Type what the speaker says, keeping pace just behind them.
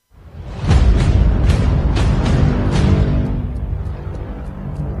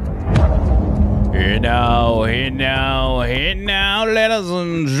now, ladies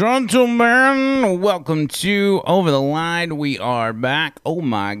and gentlemen, welcome to Over the Line. We are back. Oh,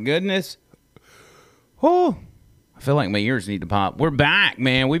 my goodness. Oh, I feel like my ears need to pop. We're back,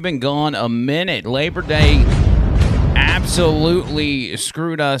 man. We've been gone a minute. Labor Day absolutely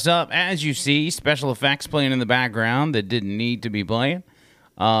screwed us up. As you see, special effects playing in the background that didn't need to be playing.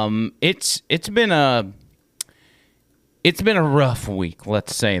 It's been a rough week,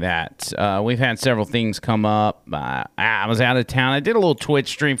 let's say that. We've had several things come up. I was out of town. I did a little Twitch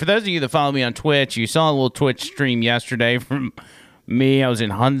stream. For those of you that follow me on Twitch, you saw a little Twitch stream yesterday from me. I was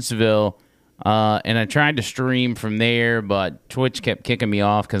in Huntsville, and I tried to stream from there, but Twitch kept kicking me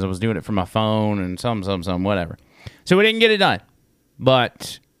off because I was doing it from my phone and some, whatever. So we didn't get it done.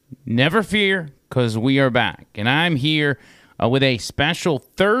 But never fear, because we are back. And I'm here with a special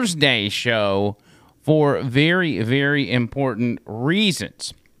Thursday show for very, very important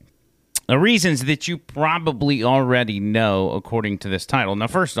reasons. The reasons that you probably already know according to this title. Now,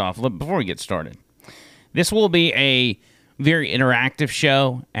 first off, before we get started, this will be a very interactive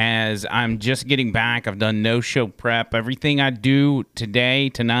show as I'm just getting back. I've done no show prep. Everything I do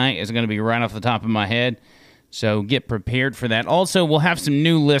tonight, is going to be right off the top of my head. So get prepared for that. Also, we'll have some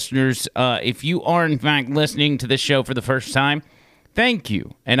new listeners. If you are, in fact, listening to this show for the first time, thank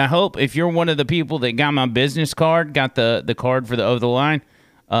you. And I hope if you're one of the people that got my business card, got the card for the Over the Line,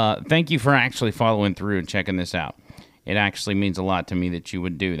 thank you for actually following through and checking this out. It actually means a lot to me that you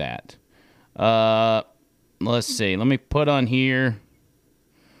would do that. Let's see. Let me put on here.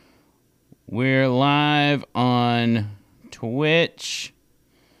 We're live on Twitch.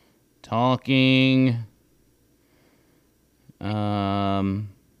 Talking.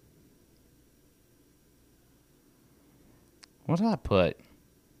 What did I put?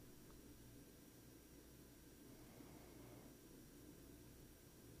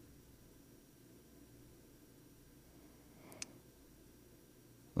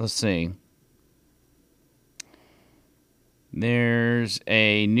 Let's see. There's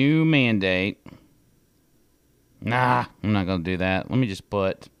a new mandate. Nah, I'm not going to do that. Let me just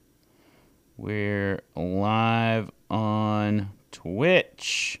put, we're live on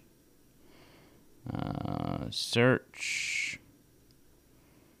Twitch. Search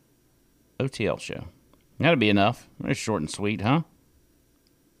OTL show. That'll be enough. Very short and sweet, huh?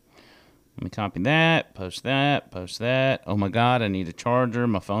 Let me copy that, post that, post that. Oh my God, I need a charger.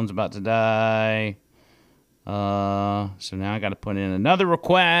 My phone's about to die. So now I got to put in another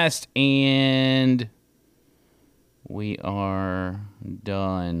request, and we are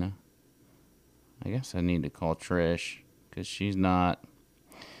done. I guess I need to call Trish because she is not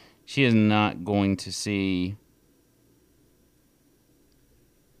going to see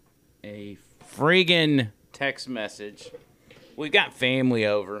a friggin' text message. We've got family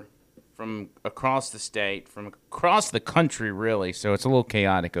over from across the state, from across the country, really. So it's a little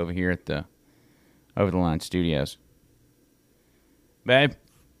chaotic over here at the Over the Line Studios. Babe?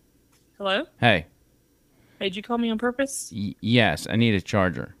 Hello? Hey. Hey, did you call me on purpose? Yes, I need a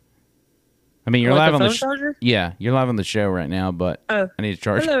charger. I mean, you're like live on the charger? Yeah, you're live on the show right now, but I need a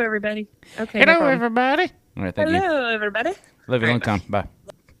charger. Hello, everybody. Okay. Hello, everybody. All right, thank you. Hello, everybody. Love you a long time. Bye.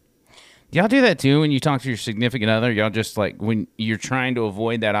 Y'all do that too when you talk to your significant other? Y'all just like when you're trying to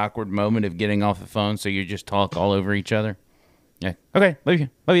avoid that awkward moment of getting off the phone, so you just talk all over each other? Yeah. Okay. Love you.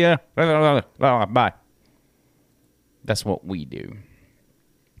 Love you. Bye. That's what we do.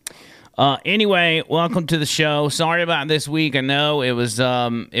 Anyway, welcome to the show. Sorry about this week. I know it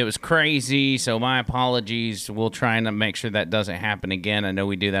was crazy, so my apologies. We'll try and make sure that doesn't happen again. I know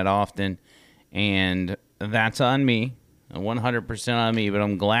we do that often, and that's on me. 100% on me, but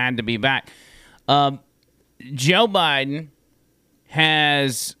I'm glad to be back. Joe Biden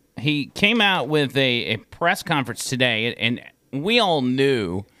he came out with a press conference today, and we all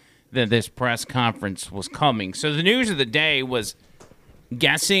knew that this press conference was coming. So the news of the day was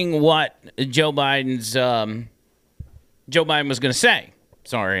guessing what Joe Biden was going to say.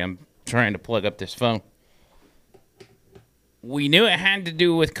 Sorry, I'm trying to plug up this phone. We knew it had to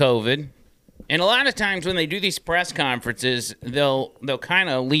do with COVID. And a lot of times when they do these press conferences, they'll kind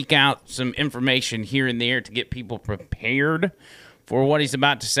of leak out some information here and there to get people prepared for what he's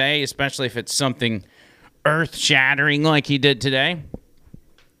about to say, especially if it's something earth-shattering like he did today.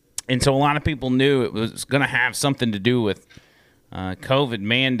 And so a lot of people knew it was going to have something to do with COVID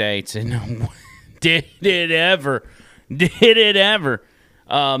mandates. And did it ever?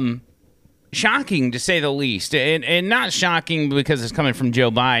 Shocking, to say the least, and not shocking because it's coming from Joe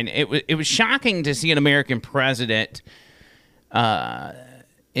Biden. It was shocking to see an American president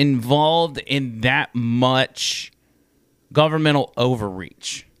involved in that much governmental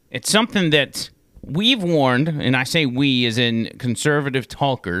overreach. It's something that we've warned, and I say we as in conservative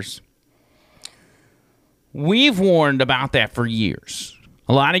talkers, we've warned about that for years.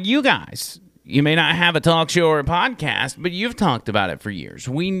 A lot of you guys, you may not have a talk show or a podcast, but you've talked about it for years.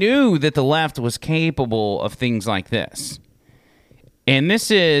 We knew that the left was capable of things like this. And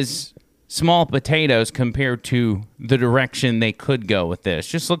this is small potatoes compared to the direction they could go with this.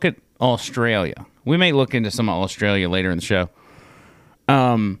 Just look at Australia. We may look into some of Australia later in the show.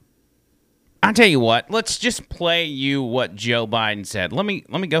 I'll tell you what. Let's just play you what Joe Biden said. Let me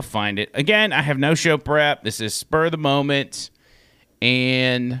go find it. Again, I have no show prep. This is spur of the moment,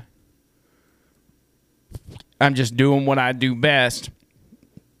 and I'm just doing what I do best,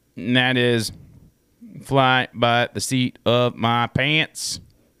 and that is fly by the seat of my pants.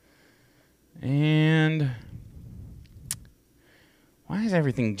 And why is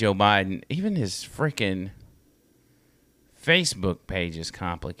everything Joe Biden, even his freaking Facebook page is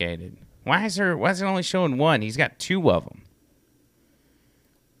complicated? Why is it only showing one? He's got two of them.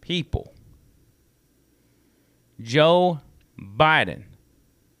 People. Joe Biden.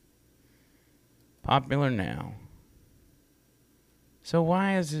 Popular now. So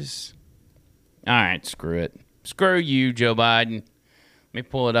why is this? All right, screw it. Screw you, Joe Biden. Let me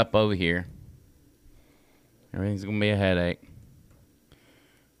pull it up over here. Everything's going to be a headache.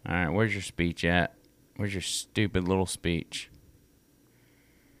 All right, where's your speech at? Where's your stupid little speech?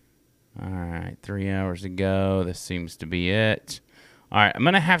 All right, 3 hours ago. This seems to be it. All right, I'm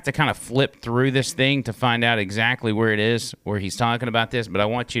going to have to kind of flip through this thing to find out exactly where it is, where he's talking about this, but I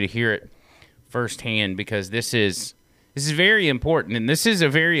want you to hear it firsthand because this is very important, and this is a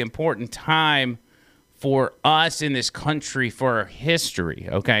very important time for us in this country, for our history,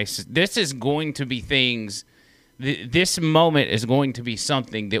 okay? So this is going to be things, this moment is going to be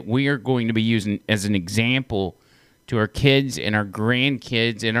something that we are going to be using as an example to our kids and our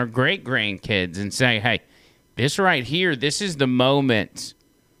grandkids and our great-grandkids and say, hey, this right here, this is the moment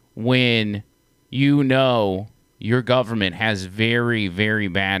when you know your government has very, very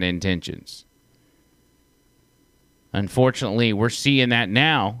bad intentions. Unfortunately, we're seeing that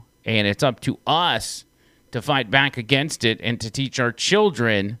now, and it's up to us to fight back against it and to teach our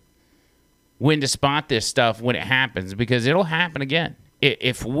children when to spot this stuff when it happens, because it'll happen again.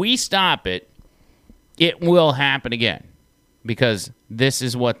 If we stop it, it will happen again, because this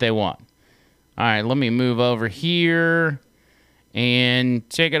is what they want. All right, let me move over here and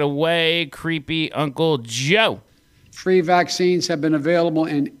take it away, creepy Uncle Joe. Free vaccines have been available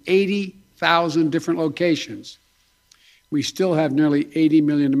in 80,000 different locations. We still have nearly 80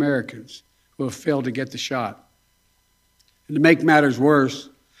 million Americans who have failed to get the shot. And to make matters worse,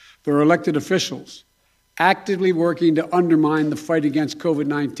 there are elected officials actively working to undermine the fight against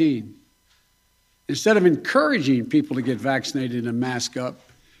COVID-19. Instead of encouraging people to get vaccinated and mask up,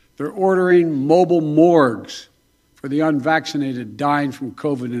 they're ordering mobile morgues for the unvaccinated dying from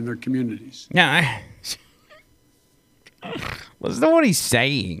COVID in their communities. Yeah, listen to what he's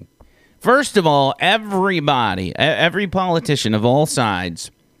saying. First of all, everybody, every politician of all sides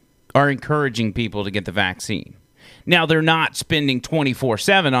are encouraging people to get the vaccine. Now, they're not spending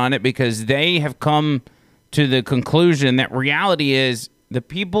 24/7 on it because they have come to the conclusion that reality is the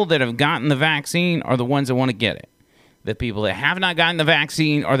people that have gotten the vaccine are the ones that want to get it. The people that have not gotten the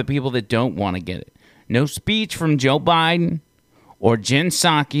vaccine are the people that don't want to get it. No speech from Joe Biden or Jen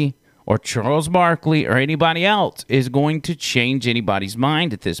Psaki or Charles Barkley or anybody else is going to change anybody's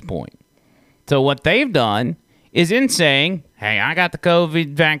mind at this point. So what they've done is in saying, hey, I got the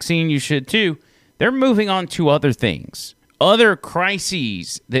COVID vaccine, you should too, they're moving on to other things. Other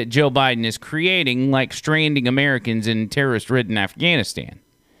crises that Joe Biden is creating, like stranding Americans in terrorist-ridden Afghanistan.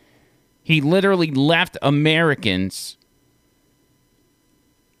 He literally left Americans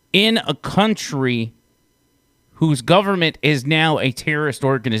in a country whose government is now a terrorist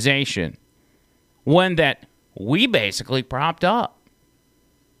organization, one that we basically propped up.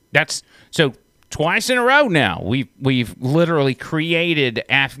 That's so twice in a row now we've literally created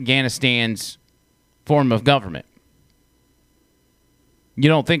Afghanistan's form of government. You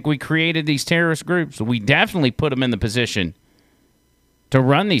don't think we created these terrorist groups? We definitely put them in the position to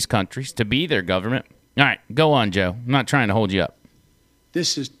run these countries, to be their government. All right, go on, Joe. I'm not trying to hold you up.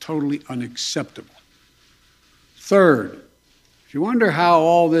 This is totally unacceptable. Third, if you wonder how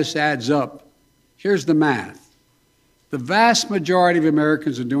all this adds up, here's the math. The vast majority of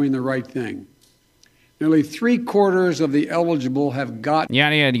Americans are doing the right thing. Nearly 3/4 of the eligible have got...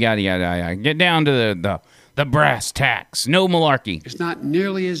 Yada, yada, yada, yada, yada. Get down to the brass tacks. No malarkey. It's not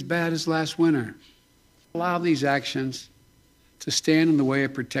nearly as bad as last winter. Allow these actions to stand in the way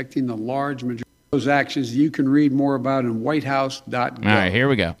of protecting the large majority. those actions you can read more about in whitehouse.gov. All right, here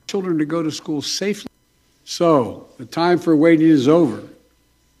we go. Children to go to school safely. So, the time for waiting is over.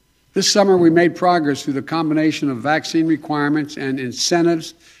 This summer, we made progress through the combination of vaccine requirements and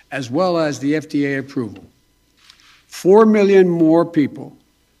incentives, as well as the FDA approval. 4 million more people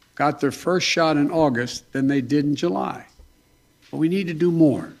got their first shot in August than they did in July. But we need to do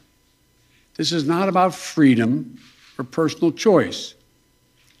more. This is not about freedom or personal choice.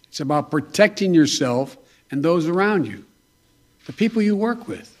 It's about protecting yourself and those around you, the people you work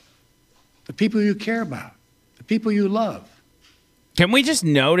with, the people you care about, the people you love. Can we just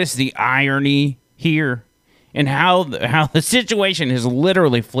notice the irony here and how the situation has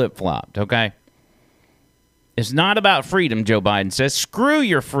literally flip-flopped, okay? It's not about freedom, Joe Biden says. Screw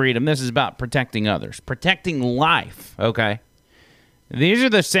your freedom. This is about protecting others, protecting life, okay? These are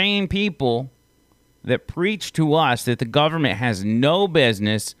the same people that preach to us that the government has no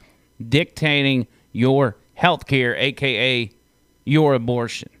business dictating your health care, a.k.a. your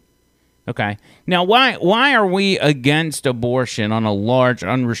abortion. Okay. Now, why are we against abortion on a large,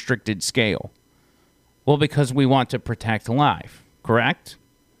 unrestricted scale? Well, because we want to protect life, correct?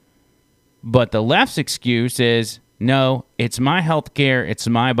 But the left's excuse is, no, it's my health care, it's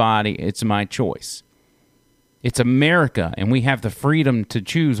my body, it's my choice. It's America, and we have the freedom to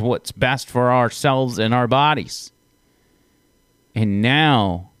choose what's best for ourselves and our bodies. And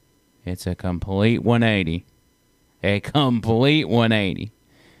now, it's a complete 180. A complete 180.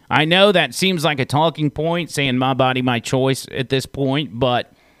 I know that seems like a talking point, saying my body, my choice at this point,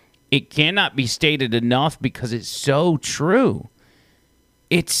 but it cannot be stated enough because it's so true.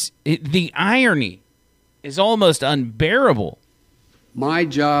 The irony is almost unbearable. My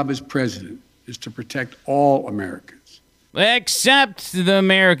job as president is to protect all Americans. Except the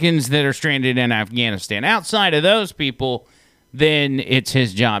Americans that are stranded in Afghanistan. Outside of those people, then it's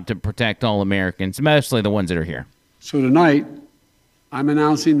his job to protect all Americans, mostly the ones that are here. So tonight, I'm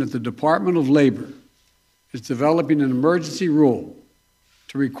announcing that the Department of Labor is developing an emergency rule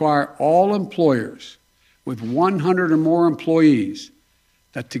to require all employers with 100 or more employees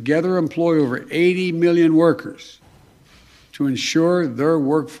that together employ over 80 million workers to ensure their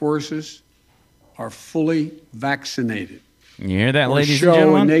workforces are fully vaccinated. You hear that, or ladies and show a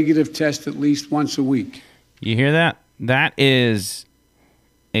gentlemen? negative test at least once a week. You hear that? That is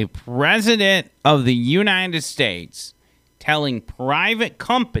a president of the United States telling private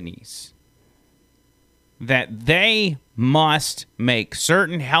companies that they must make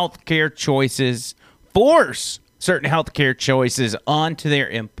certain healthcare choices, force certain healthcare choices onto their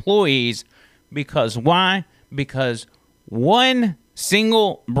employees. Because why? Because one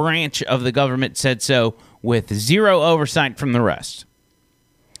single branch of the government said so with zero oversight from the rest.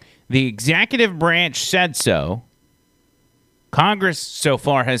 The executive branch said so. Congress so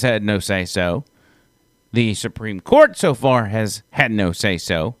far has had no say-so. The Supreme Court so far has had no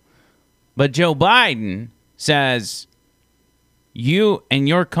say-so. But Joe Biden says, you and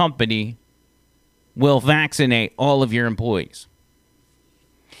your company will vaccinate all of your employees.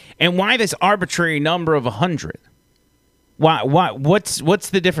 And why this arbitrary number of 100? Why? What's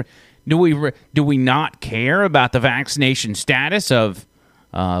the difference? Do we not care about the vaccination status of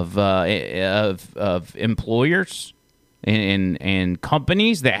employers and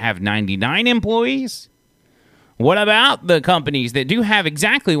companies that have 99 employees? What about the companies that do have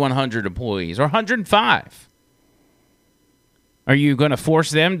exactly 100 employees or 105? Are you going to force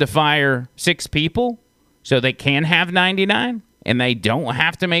them to fire 6 people so they can have 99 and they don't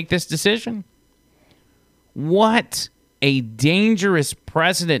have to make this decision? What a dangerous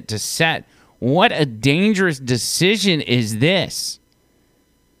precedent to set. What a dangerous decision is this?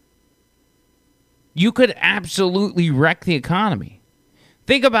 You could absolutely wreck the economy.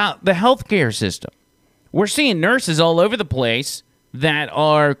 Think about the healthcare system. We're seeing nurses all over the place that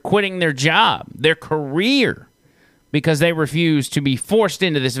are quitting their job, their career, because they refuse to be forced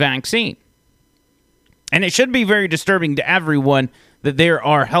into this vaccine. And it should be very disturbing to everyone that there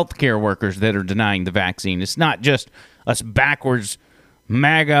are healthcare workers that are denying the vaccine. It's not just us backwards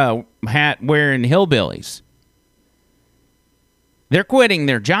MAGA hat wearing hillbillies. They're quitting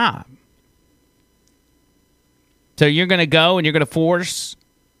their job. So you're going to go and you're going to force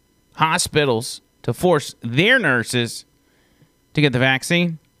hospitals to force their nurses to get the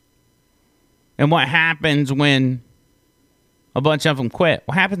vaccine? And what happens when a bunch of them quit?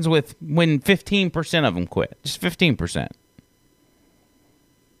 What happens when 15% of them quit? Just 15%.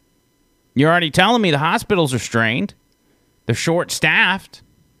 You're already telling me the hospitals are strained. They're short-staffed.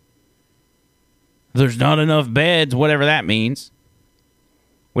 There's not enough beds, whatever that means.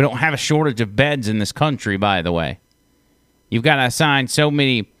 We don't have a shortage of beds in this country, by the way. You've got to assign so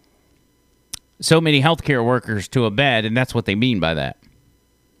many so many healthcare workers to a bed, and that's what they mean by that.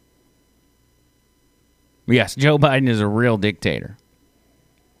 Yes, Joe Biden is a real dictator.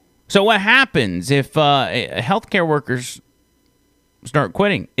 So what happens if healthcare workers start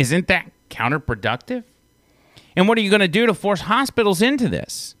quitting? Isn't that counterproductive? And what are you going to do to force hospitals into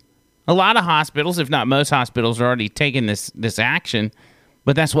this? A lot of hospitals, if not most hospitals, are already taking this action,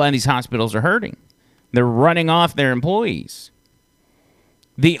 but that's why these hospitals are hurting. They're running off their employees.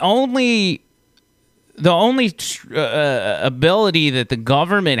 The only ability that the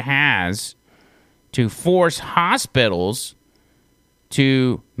government has to force hospitals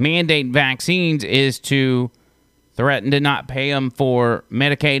to mandate vaccines is to threaten to not pay them for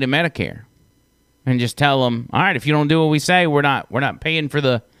Medicaid and Medicare, and just tell them, all right, if you don't do what we say, we're not paying for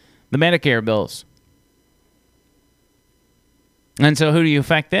the Medicare bills. And so who do you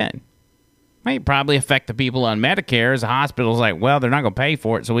affect then? Well, you probably affect the people on Medicare, as the hospital's like, well, they're not going to pay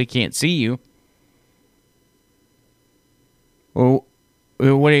for it, so we can't see you. Well,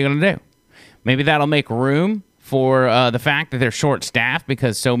 what are you going to do? Maybe that'll make room for the fact that they're short-staffed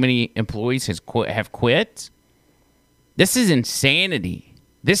because so many employees have quit. This is insanity.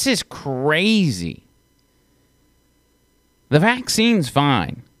 This is crazy. The vaccine's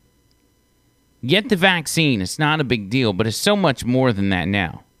fine. Get the vaccine. It's not a big deal, but it's so much more than that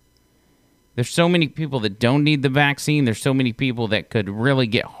now. There's so many people that don't need the vaccine. There's so many people that could really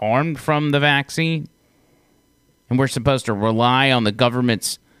get harmed from the vaccine. And we're supposed to rely on the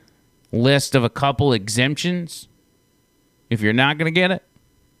government's list of a couple exemptions if you're not going to get it?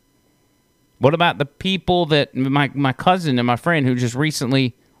 What about the people that my cousin and my friend who just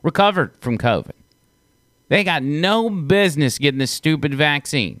recently recovered from COVID? They got no business getting this stupid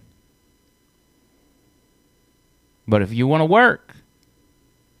vaccine. But if you want to work,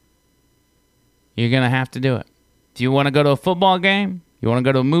 you're going to have to do it. Do you want to go to a football game? You want to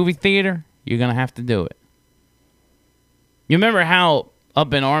go to a movie theater? You're going to have to do it. You remember how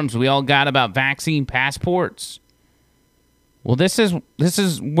up in arms we all got about vaccine passports? Well, this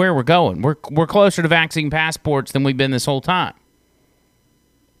is where we're going. We're closer to vaccine passports than we've been this whole time.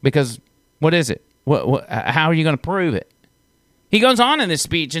 Because what is it? How are you going to prove it? He goes on in this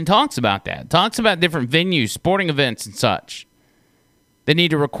speech and talks about that. Talks about different venues, sporting events and such, that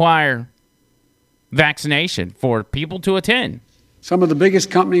need to require vaccination for people to attend. Some of the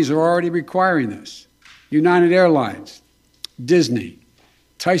biggest companies are already requiring this. United Airlines, Disney,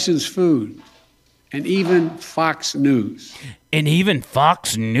 Tyson's Food, and even Fox News. And even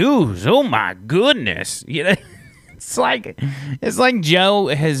Fox News. Oh my goodness. You know, it's like Joe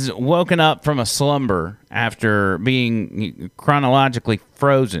has woken up from a slumber after being chronologically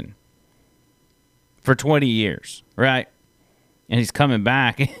frozen for 20 years, right? And he's coming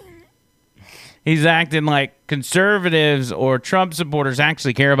back. He's acting like conservatives or Trump supporters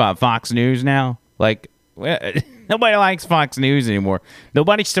actually care about Fox News now. Like, nobody likes Fox News anymore.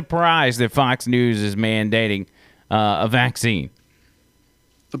 Nobody's surprised that Fox News is mandating a vaccine.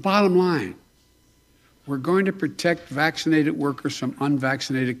 The bottom line, we're going to protect vaccinated workers from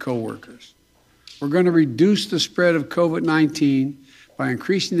unvaccinated coworkers. We're going to reduce the spread of COVID-19 by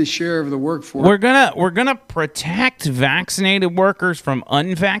increasing the share of the workforce. We're gonna protect vaccinated workers from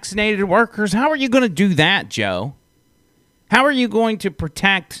unvaccinated workers. How are you going to do that, Joe? How are you going to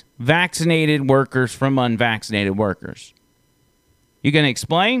protect vaccinated workers from unvaccinated workers? You going to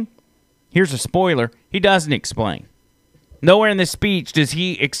explain? Here's a spoiler. He doesn't explain. Nowhere in this speech does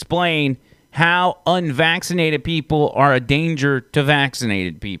he explain how unvaccinated people are a danger to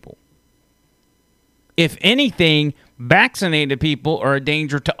vaccinated people. If anything, vaccinated people are a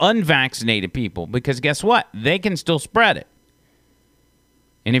danger to unvaccinated people because guess what? They can still spread it.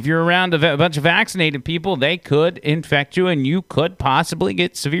 And if you're around a bunch of vaccinated people, they could infect you and you could possibly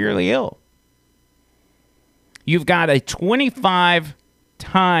get severely ill. You've got a 25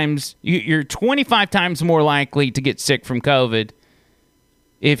 times, you're 25 times more likely to get sick from COVID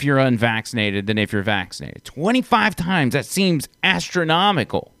if you're unvaccinated than if you're vaccinated. 25 times. That seems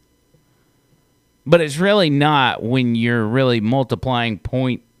astronomical. But it's really not when you're really multiplying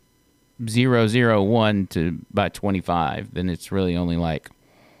 0.001 by 25. Then it's really only like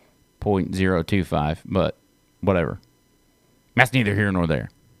 0.025. But whatever. That's neither here nor there.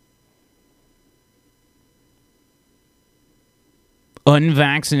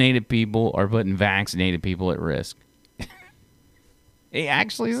 Unvaccinated people are putting vaccinated people at risk. He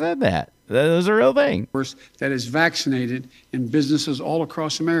actually said that. That was a real thing. That is vaccinated in businesses all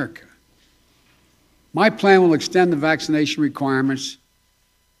across America. My plan will extend the vaccination requirements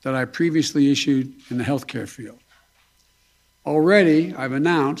that I previously issued in the healthcare field. Already, I've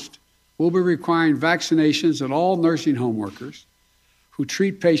announced we'll be requiring vaccinations of all nursing home workers who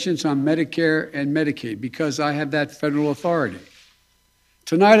treat patients on Medicare and Medicaid because I have that federal authority.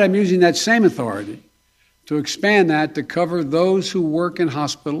 Tonight, I'm using that same authority to expand that to cover those who work in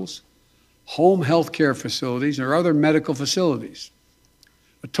hospitals, home health care facilities, or other medical facilities,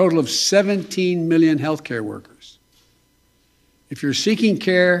 a total of 17 million healthcare workers. If you're seeking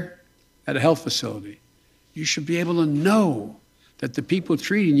care at a health facility, you should be able to know that the people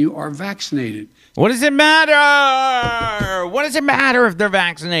treating you are vaccinated. What does it matter? What does it matter if they're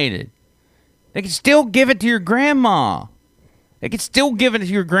vaccinated? They can still give it to your grandma. They can still give it to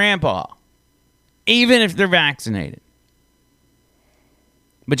your grandpa, even if they're vaccinated.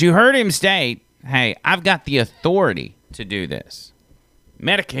 But you heard him state, hey, I've got the authority to do this.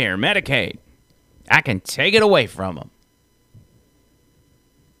 Medicare, Medicaid, I can take it away from them.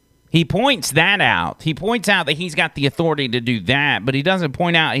 He points that out. He points out that he's got the authority to do that, but he doesn't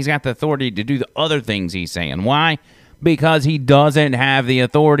point out he's got the authority to do the other things he's saying. Why? Because he doesn't have the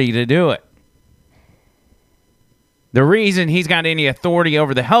authority to do it. The reason he's got any authority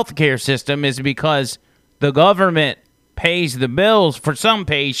over the healthcare system is because the government pays the bills for some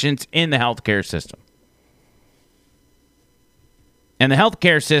patients in the healthcare system. And the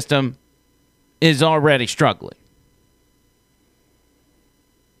healthcare system is already struggling.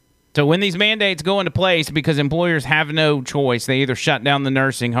 So when these mandates go into place because employers have no choice, they either shut down the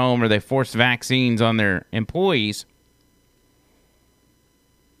nursing home or they force vaccines on their employees,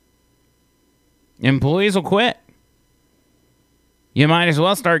 employees will quit. You might as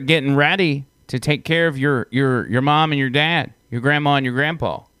well start getting ready to take care of your mom and your dad, your grandma and your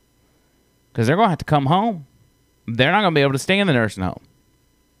grandpa, because they're going to have to come home. They're not going to be able to stay in the nursing home.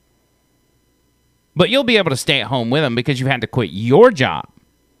 But you'll be able to stay at home with them because you had to quit your job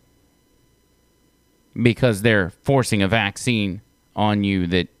because they're forcing a vaccine on you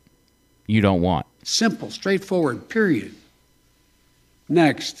that you don't want. Simple, straightforward, period.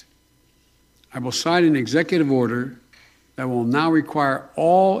 Next, I will sign an executive order that will now require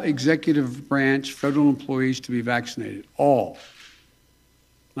all executive branch federal employees to be vaccinated. All.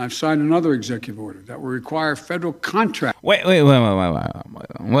 And I've signed another executive order that will require federal contract. Wait.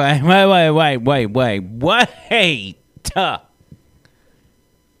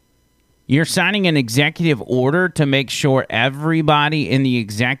 You're signing an executive order to make sure everybody in the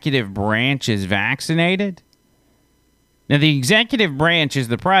executive branch is vaccinated? Now, the executive branch is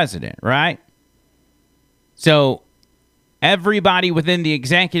the president, right? So everybody within the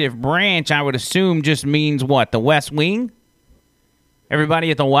executive branch, I would assume, just means what? The West Wing?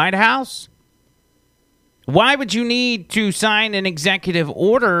 Everybody at the White House? Why would you need to sign an executive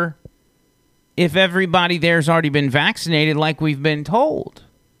order if everybody there's already been vaccinated like we've been told?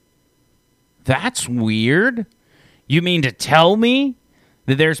 That's weird. You mean to tell me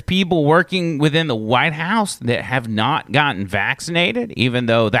that there's people working within the White House that have not gotten vaccinated, even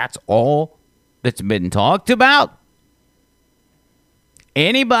though that's all that's been talked about?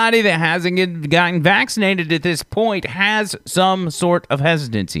 Anybody that hasn't gotten vaccinated at this point has some sort of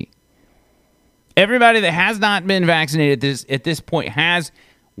hesitancy. Everybody that has not been vaccinated at this point has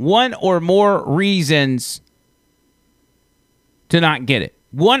one or more reasons to not get it.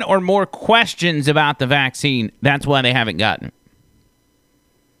 One or more questions about the vaccine. That's why they haven't gotten it.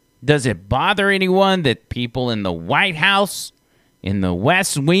 Does it bother anyone that people in the White House, in the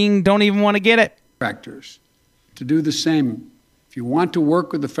West Wing, don't even want to get it? Contractors to do the same. If you want to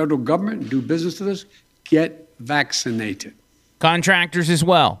work with the federal government and do business with us, get vaccinated. Contractors as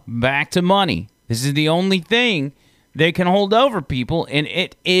well. Back to money. This is the only thing they can hold over people, and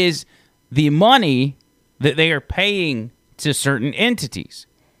it is the money that they are paying to certain entities.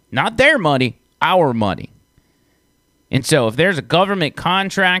 Not their money, our money. And so if there's a government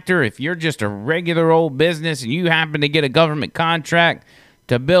contractor, if you're just a regular old business and you happen to get a government contract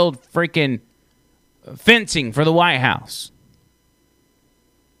to build freaking fencing for the White House,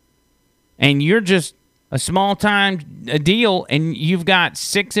 and you're just a small-time deal and you've got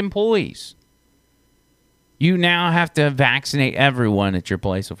 6 employees, you now have to vaccinate everyone at your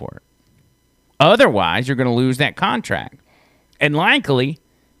place of work. Otherwise, you're going to lose that contract. And likely,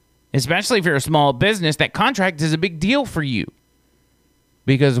 especially if you're a small business, that contract is a big deal for you.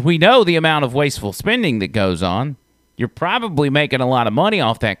 Because we know the amount of wasteful spending that goes on. You're probably making a lot of money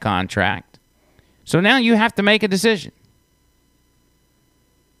off that contract. So now you have to make a decision.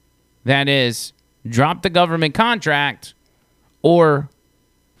 That is, drop the government contract or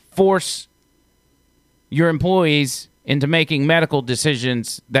force your employees into making medical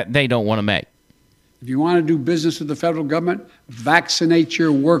decisions that they don't want to make. If you want to do business with the federal government, vaccinate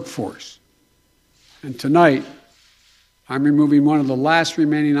your workforce. And tonight, I'm removing one of the last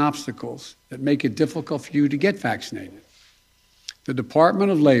remaining obstacles that make it difficult for you to get vaccinated. The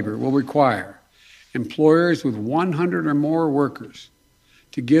Department of Labor will require employers with 100 or more workers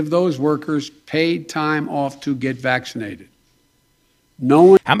to give those workers paid time off to get vaccinated. No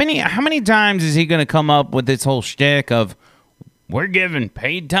one. How many times is he going to come up with this whole shtick of we're giving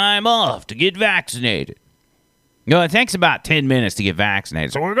paid time off to get vaccinated? You know, it takes about 10 minutes to get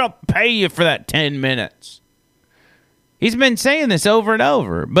vaccinated, so we're going to pay you for that 10 minutes. He's been saying this over and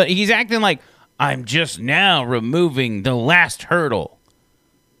over, but he's acting like, I'm just now removing the last hurdle.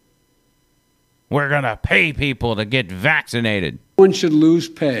 We're going to pay people to get vaccinated. No one should lose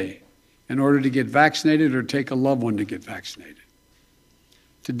pay in order to get vaccinated or take a loved one to get vaccinated.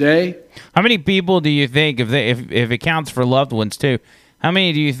 Today, how many people do you think, if it counts for loved ones too, how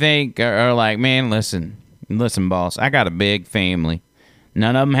many do you think are like, man, listen, boss, I got a big family.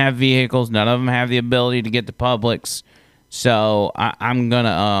 None of them have vehicles. None of them have the ability to get to Publix. So I'm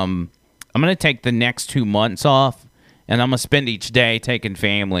gonna take the next 2 months off, and I'm gonna spend each day taking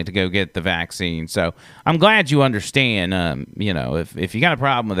family to go get the vaccine. So I'm glad you understand. If you got a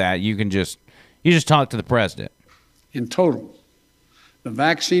problem with that, you just talk to the president. In total, the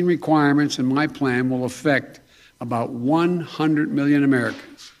vaccine requirements in my plan will affect about 100 million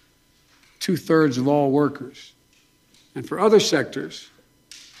Americans, 2/3 of all workers. And for other sectors,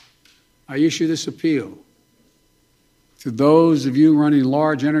 I issue this appeal to those of you running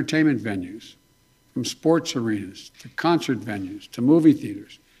large entertainment venues, from sports arenas to concert venues to movie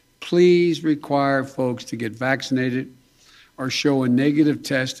theaters. Please require folks to get vaccinated or show a negative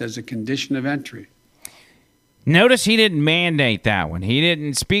test as a condition of entry. Notice he didn't mandate that one. He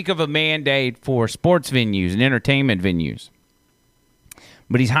didn't speak of a mandate for sports venues and entertainment venues.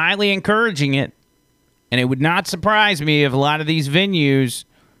 But he's highly encouraging it, and it would not surprise me if a lot of these venues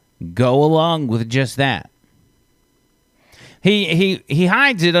go along with just that. He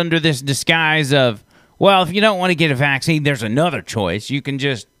hides it under this disguise of, well, if you don't want to get a vaccine, there's another choice. You can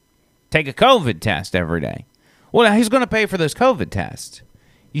just take a COVID test every day. Well, who's going to pay for those COVID tests?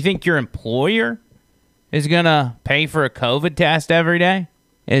 You think your employer is going to pay for a COVID test every day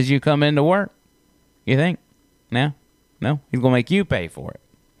as you come into work? You think? No? He's going to make you pay for it.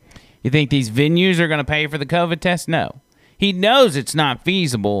 You think these venues are going to pay for the COVID test? No. He knows it's not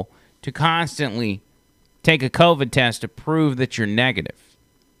feasible to constantly take a COVID test to prove that you're negative.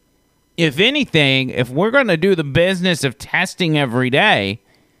 If anything, if we're going to do the business of testing every day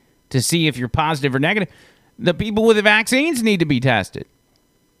to see if you're positive or negative, the people with the vaccines need to be tested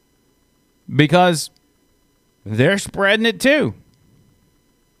because they're spreading it too.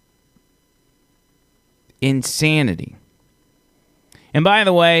 Insanity. And by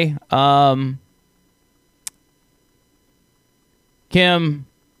the way, Kim,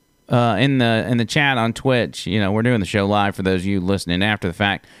 in the chat on Twitch, we're doing the show live for those of you listening after the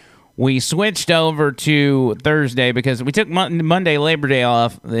fact. We switched over to Thursday because we took Monday, Labor Day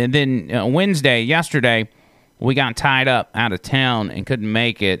off, and then Wednesday, yesterday, we got tied up out of town and couldn't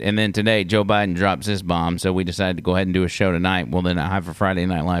make it. And then today, Joe Biden drops his bomb, so we decided to go ahead and do a show tonight. Well, then I have a Friday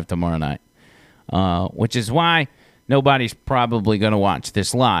Night Live tomorrow night, which is why nobody's probably going to watch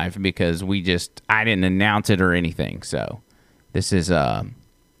this live because I didn't announce it or anything. So this is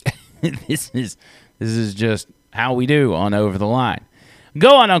this is just how we do on Over the Line.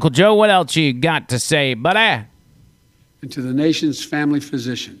 Go on, Uncle Joe. What else you got to say, buddy? And to the nation's family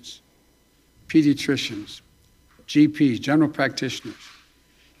physicians, pediatricians, GPs, general practitioners,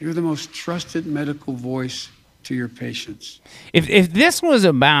 you're the most trusted medical voice to your patients. If this was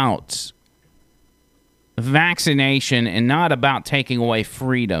about vaccination and not about taking away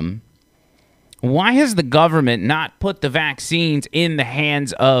freedom, why has the government not put the vaccines in the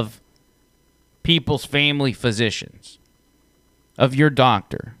hands of people's family physicians, of your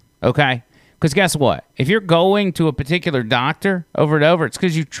doctor? Okay? Because guess what? If you're going to a particular doctor over and over, it's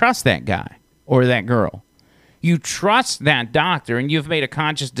because you trust that guy or that girl. You trust that doctor, and you've made a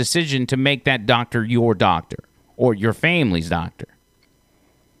conscious decision to make that doctor your doctor or your family's doctor.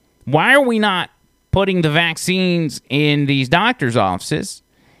 Why are we not putting the vaccines in these doctors' offices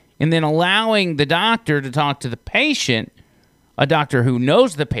and then allowing the doctor to talk to the patient, a doctor who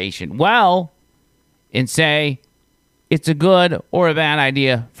knows the patient well, and say, it's a good or a bad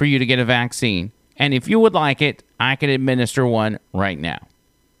idea for you to get a vaccine. And if you would like it, I can administer one right now.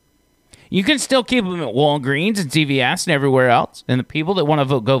 You can still keep them at Walgreens and CVS and everywhere else. And the people that want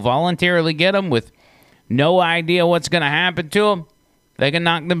to go voluntarily get them with no idea what's going to happen to them, they can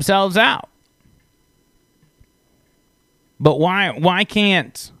knock themselves out. But why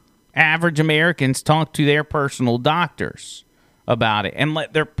can't average Americans talk to their personal doctors about it and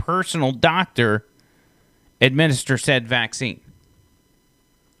let their personal doctor administer said vaccine?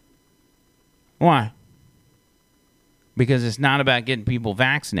 Why? because it's not about getting people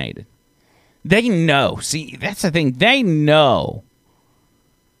vaccinated. They know. See, that's the thing. They know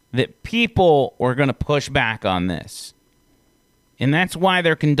that people are going to push back on this. And that's why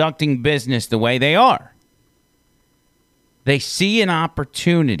they're conducting business the way they are. They see an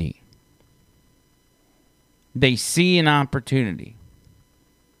opportunity. They see an opportunity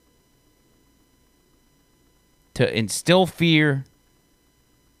to instill fear,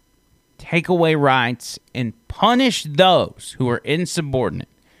 take away rights, and punish those who are insubordinate.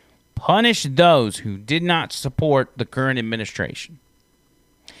 Punish those who did not support the current administration.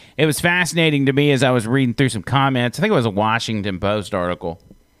 It was fascinating to me as I was reading through some comments. I think it was a Washington Post article.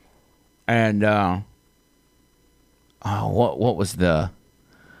 And what was the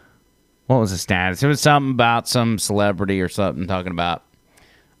status? It was something about some celebrity or something talking about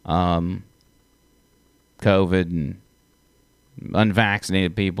COVID and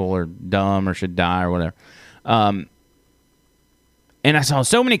unvaccinated people are dumb or should die or whatever. And I saw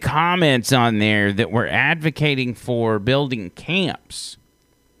so many comments on there that were advocating for building camps.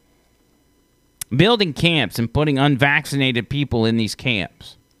 Building camps and putting unvaccinated people in these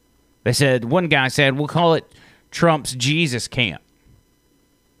camps. They said, one guy said, we'll call it Trump's Jesus camp.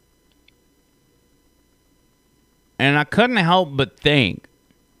 And I couldn't help but think,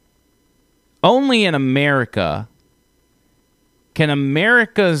 only in America can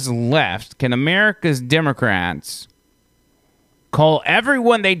America's left, can America's Democrats call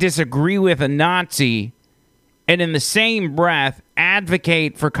everyone they disagree with a Nazi and in the same breath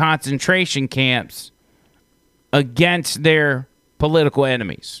advocate for concentration camps against their political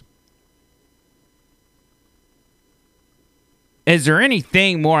enemies. Is there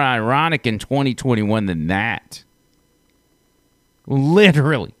anything more ironic in 2021 than that?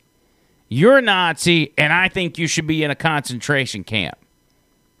 Literally. You're a Nazi, and I think you should be in a concentration camp.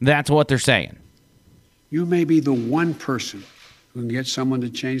 That's what they're saying. You may be the one person who can get someone to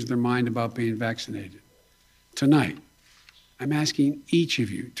change their mind about being vaccinated. Tonight, I'm asking each of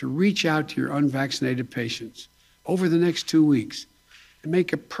you to reach out to your unvaccinated patients over the next 2 weeks and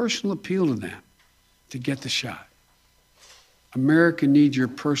make a personal appeal to them to get the shot. America needs your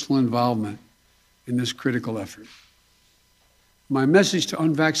personal involvement in this critical effort. My message to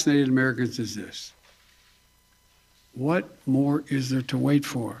unvaccinated Americans is this: what more is there to wait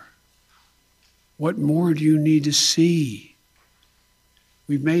for? What more do you need to see?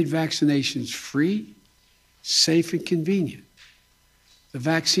 We've made vaccinations free, safe, and convenient. The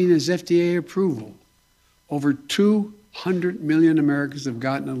vaccine has FDA approval. Over 200 million Americans have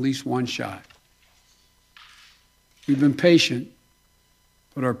gotten at least one shot. We've been patient,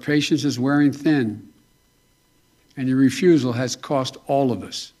 but our patience is wearing thin, and your refusal has cost all of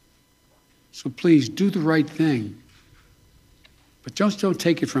us. So please do the right thing. But just don't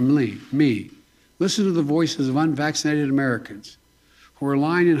take it from me. Listen to the voices of unvaccinated Americans who are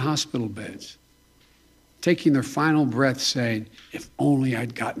lying in hospital beds, taking their final breath saying, if only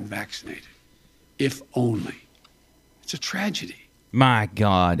I'd gotten vaccinated. If only. It's a tragedy. My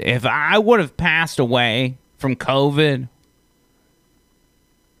God, if I would have passed away from COVID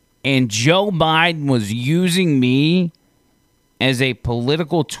and Joe Biden was using me as a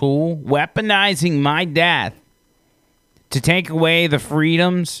political tool, weaponizing my death to take away the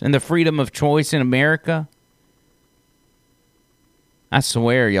freedoms and the freedom of choice in America, I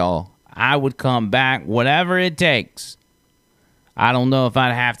swear, y'all, I would come back, whatever it takes. I don't know if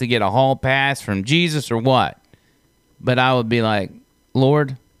I'd have to get a hall pass from Jesus or what, but I would be like,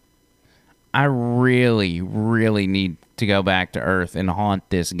 Lord, I really, really need to go back to Earth and haunt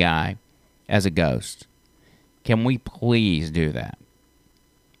this guy as a ghost. Can we please do that?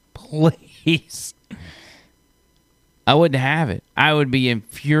 Please. I wouldn't have it. I would be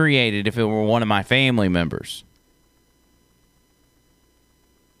infuriated if it were one of my family members.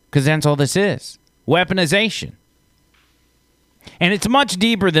 Because that's all this is. Weaponization. And it's much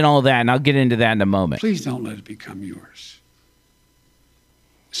deeper than all that, and I'll get into that in a moment. Please don't let it become yours.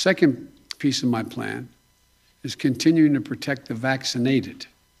 The second piece of my plan is continuing to protect the vaccinated.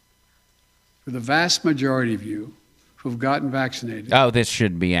 For the vast majority of you who have gotten vaccinated, oh, this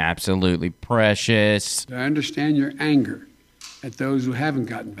should be absolutely precious. I understand your anger at those who haven't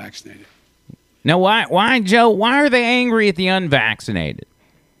gotten vaccinated. Now, why, Joe? Why are they angry at the unvaccinated?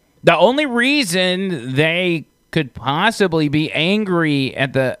 The only reason they could possibly be angry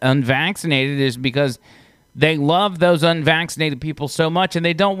at the unvaccinated is because they love those unvaccinated people so much and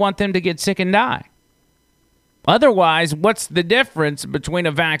they don't want them to get sick and die. Otherwise, what's the difference between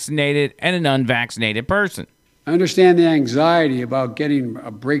a vaccinated and an unvaccinated person? I understand the anxiety about getting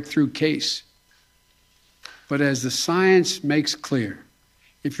a breakthrough case. But as the science makes clear,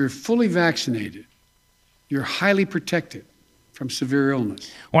 if you're fully vaccinated, you're highly protected from severe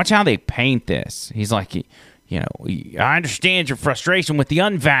illness. Watch how they paint this. He's like, I understand your frustration with the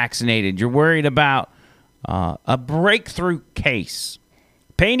unvaccinated. You're worried about a breakthrough case.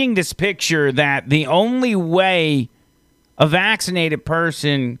 Painting this picture that the only way a vaccinated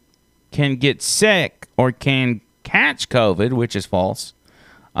person can get sick or can catch COVID, which is false,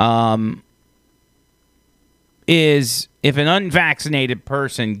 is if an unvaccinated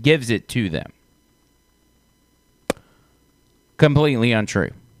person gives it to them. Completely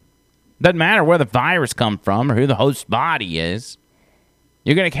untrue. Doesn't matter where the virus comes from or who the host body is.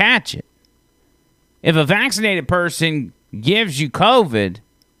 You're going to catch it. If a vaccinated person gives you COVID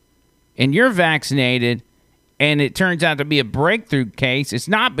and you're vaccinated and it turns out to be a breakthrough case, it's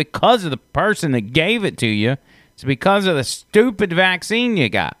not because of the person that gave it to you. It's because of the stupid vaccine you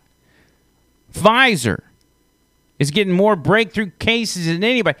got. Pfizer is getting more breakthrough cases than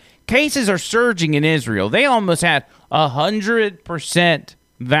anybody. Cases are surging in Israel. They almost had 100%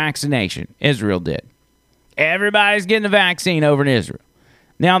 vaccination. Israel did. Everybody's getting a vaccine over in Israel.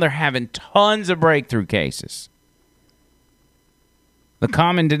 Now they're having tons of breakthrough cases. The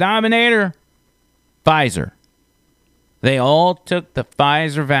common denominator, Pfizer. They all took the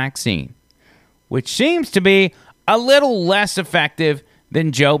Pfizer vaccine, which seems to be a little less effective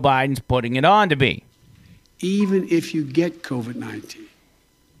than Joe Biden's putting it on to be. Even if you get COVID-19.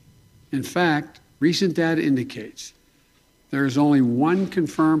 In fact, recent data indicates there is only one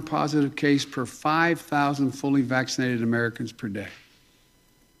confirmed positive case per 5,000 fully vaccinated Americans per day.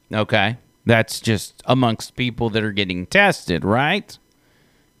 Okay. That's just amongst people that are getting tested, right?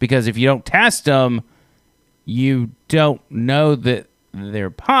 Because if you don't test them, you don't know that they're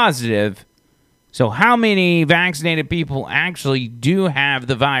positive. So how many vaccinated people actually do have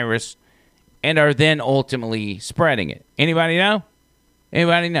the virus and are then ultimately spreading it? Anybody know?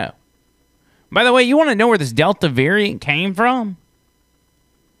 Anybody know? By the way, you want to know where this Delta variant came from?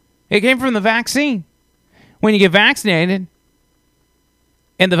 It came from the vaccine. When you get vaccinated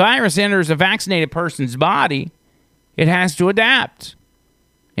and the virus enters a vaccinated person's body, it has to adapt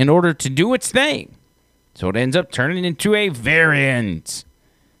in order to do its thing. So it ends up turning into a variant.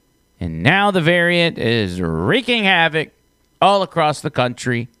 And now the variant is wreaking havoc all across the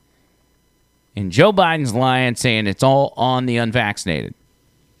country. And Joe Biden's lying, saying it's all on the unvaccinated.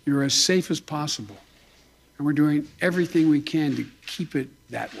 You're as safe as possible. And we're doing everything we can to keep it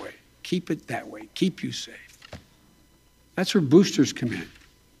that way. Keep it that way. Keep you safe. That's where boosters come in.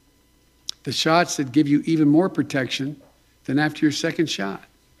 The shots that give you even more protection than after your second shot.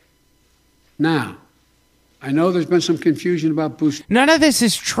 Now, I know there's been some confusion about boosters. None of this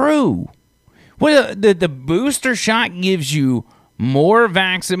is true. Well, the booster shot gives you more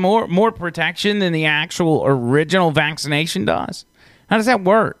protection than the actual original vaccination does. How does that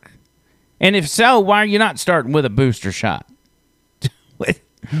work? And if so, why are you not starting with a booster shot?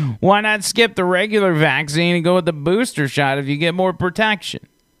 Why not skip the regular vaccine and go with the booster shot if you get more protection?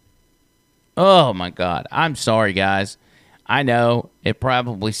 Oh, my God. I'm sorry, guys. I know it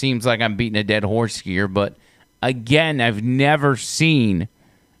probably seems like I'm beating a dead horse here, but again, I've never seen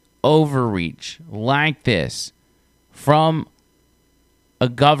overreach like this from a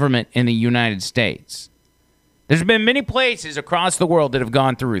government in the United States. There's been many places across the world that have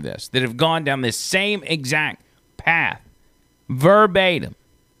gone through this, that have gone down this same exact path, verbatim.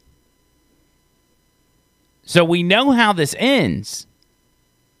 So we know how this ends.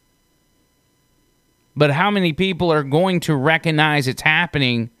 But how many people are going to recognize it's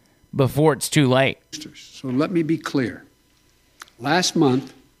happening before it's too late? So let me be clear. Last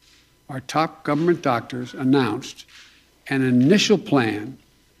month, our top government doctors announced an initial plan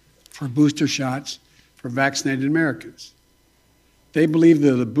for booster shots for vaccinated Americans. They believe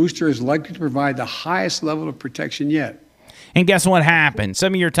that the booster is likely to provide the highest level of protection yet. And guess what happened?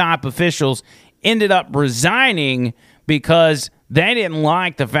 Some of your top officials ended up resigning because they didn't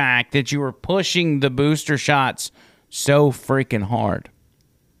like the fact that you were pushing the booster shots so freaking hard.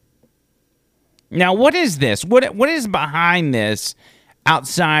 Now, what is this? What is behind this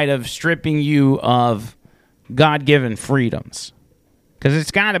outside of stripping you of God-given freedoms? Because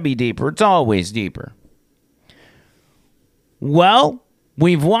it's got to be deeper. It's always deeper. Well,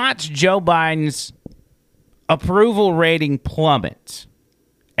 we've watched Joe Biden's approval rating plummet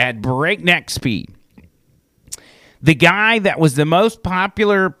at breakneck speed. The guy that was the most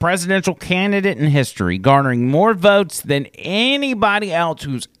popular presidential candidate in history, garnering more votes than anybody else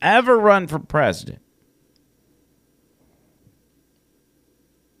who's ever run for president.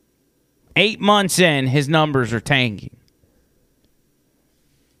 8 months in, his numbers are tanking.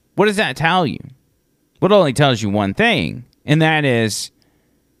 What does that tell you? Well, it only tells you one thing, and that is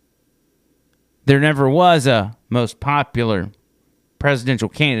There never was a most popular presidential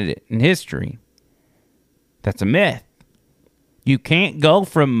candidate in history. That's a myth. You can't go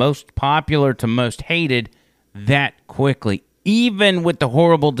from most popular to most hated that quickly, even with the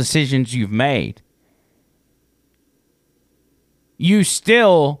horrible decisions you've made. You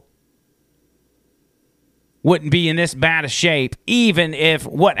still wouldn't be in this bad a shape, even if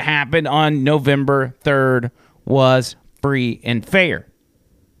what happened on November 3rd was free and fair.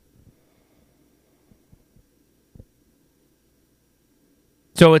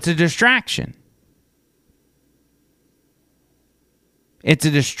 So it's a distraction. It's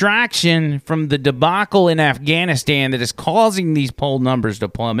a distraction from the debacle in Afghanistan that is causing these poll numbers to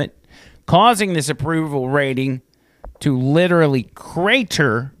plummet, causing this approval rating to literally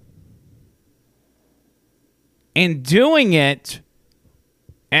crater, and doing it,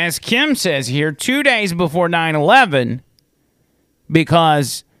 as Kim says here, 2 days before 9/11,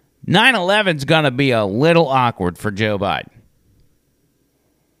 because 9/11 is going to be a little awkward for Joe Biden.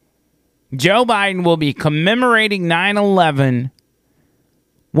 Joe Biden will be commemorating 9/11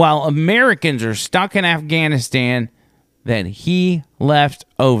 while Americans are stuck in Afghanistan that he left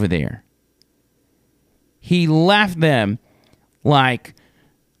over there. He left them like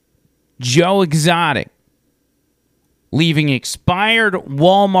Joe Exotic, leaving expired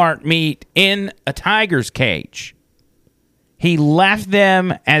Walmart meat in a tiger's cage. He left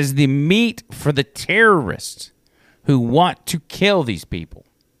them as the meat for the terrorists who want to kill these people.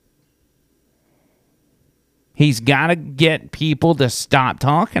 He's got to get people to stop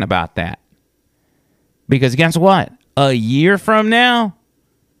talking about that. Because guess what? A year from now,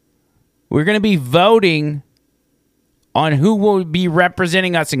 we're going to be voting on who will be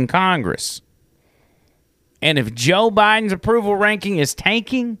representing us in Congress. And if Joe Biden's approval ranking is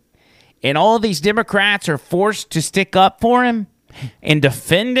tanking and all these Democrats are forced to stick up for him and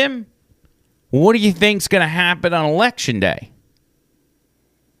defend him, what do you think's going to happen on Election Day?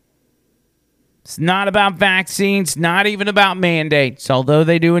 It's not about vaccines, not even about mandates, although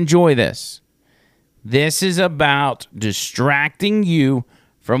they do enjoy this. This is about distracting you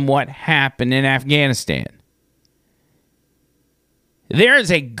from what happened in Afghanistan. There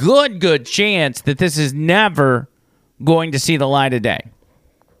is a good chance that this is never going to see the light of day.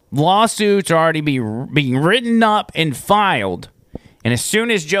 Lawsuits are already being written up and filed, and as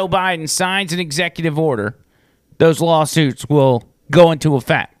soon as Joe Biden signs an executive order, those lawsuits will go into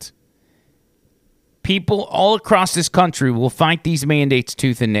effect. People all across this country will fight these mandates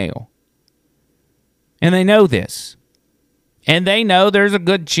tooth and nail. And they know this. And they know there's a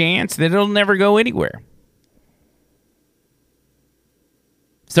good chance that it'll never go anywhere.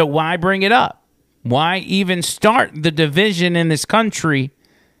 So why bring it up? Why even start the division in this country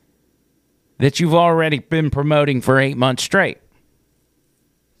that you've already been promoting for 8 months straight?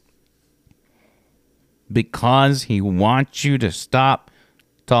 Because he wants you to stop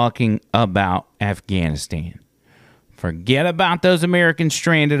talking about Afghanistan. Forget about those Americans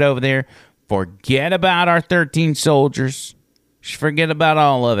stranded over there. Forget about our 13 soldiers. Forget about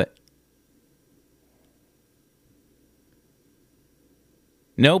all of it.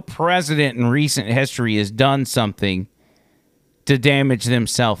 No president in recent history has done something to damage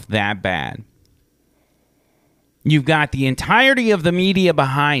themselves that bad. You've got the entirety of the media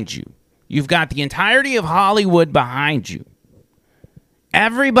behind you. You've got the entirety of Hollywood behind you.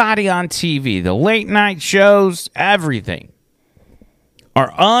 Everybody on TV, the late night shows, everything,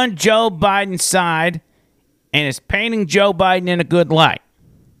 are on Joe Biden's side and is painting Joe Biden in a good light.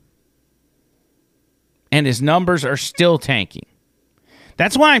 And his numbers are still tanking.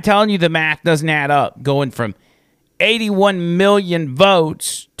 That's why I'm telling you the math doesn't add up. Going from 81 million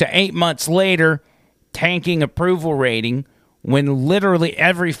votes to 8 months later, tanking approval rating when literally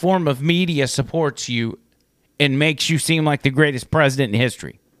every form of media supports you and makes you seem like the greatest president in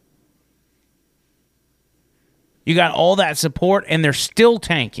history. You got all that support and they're still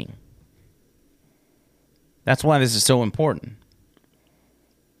tanking. That's why this is so important.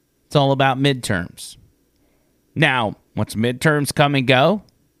 It's all about midterms. Now, once midterms come and go,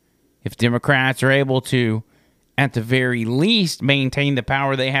 if Democrats are able to, at the very least, maintain the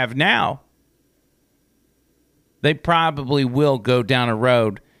power they have now, they probably will go down a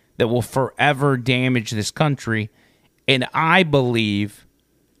road that will forever damage this country. And I believe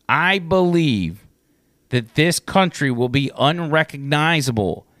that this country will be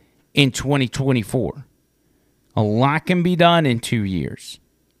unrecognizable in 2024. A lot can be done in 2 years.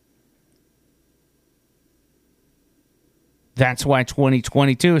 That's why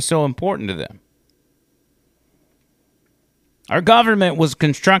 2022 is so important to them. Our government was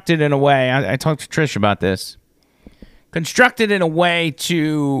constructed in a way, I talked to Trish about this, constructed in a way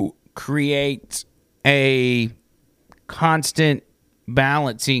to create a constant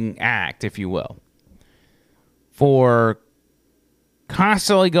balancing act, if you will, for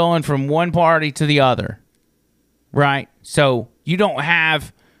constantly going from one party to the other, right? So you don't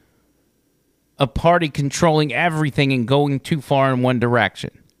have a party controlling everything and going too far in one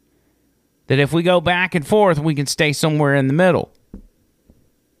direction. That if we go back and forth, we can stay somewhere in the middle.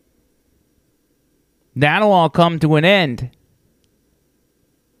 That'll all come to an end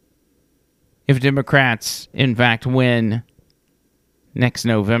if Democrats, in fact, win next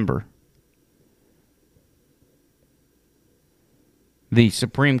November. The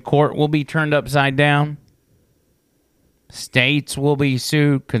Supreme Court will be turned upside down. States will be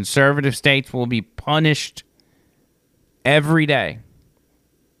sued. Conservative states will be punished every day.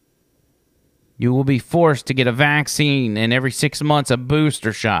 You will be forced to get a vaccine and every 6 months a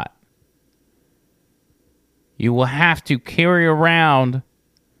booster shot. You will have to carry around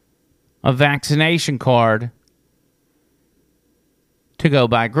a vaccination card to go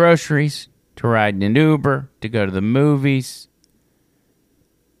buy groceries, to ride in an Uber, to go to the movies,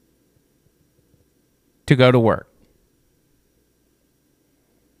 to go to work.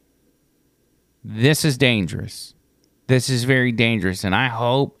 This is dangerous. This is very dangerous. And I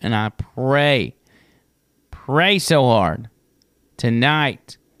hope and I pray so hard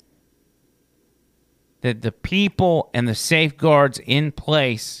tonight that the people and the safeguards in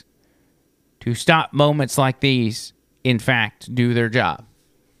place to stop moments like these, in fact, do their job.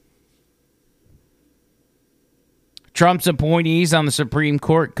 Trump's appointees on the Supreme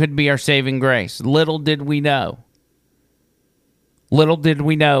Court could be our saving grace. Little did we know. Little did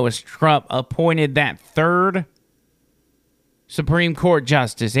we know as Trump appointed that third Supreme Court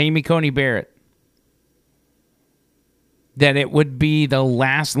Justice, Amy Coney Barrett, that it would be the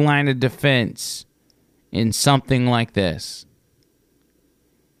last line of defense in something like this.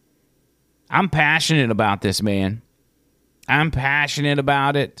 I'm passionate about this, man. I'm passionate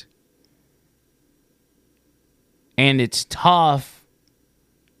about it. And it's tough.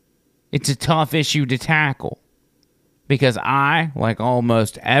 It's a tough issue to tackle. Because I, like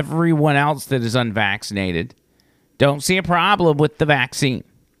almost everyone else that is unvaccinated, don't see a problem with the vaccine.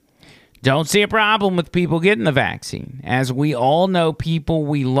 Don't see a problem with people getting the vaccine. As we all know people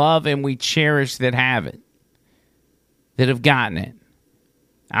we love and we cherish that have it. That have gotten it.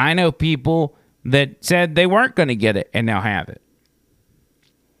 I know people that said they weren't going to get it and now have it.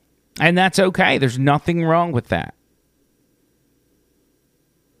 And that's okay. There's nothing wrong with that.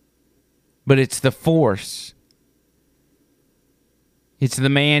 But it's the force. It's the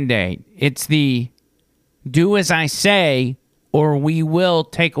mandate. It's the do as I say or we will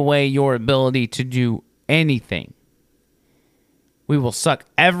take away your ability to do anything. We will suck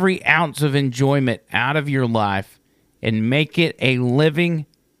every ounce of enjoyment out of your life and make it a living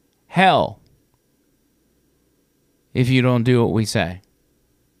hell if you don't do what we say.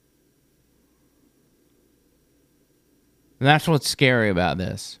 And that's what's scary about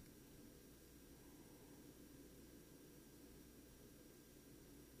this.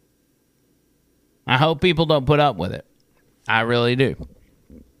 I hope people don't put up with it. I really do.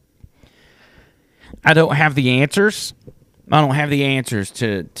 I don't have the answers. I don't have the answers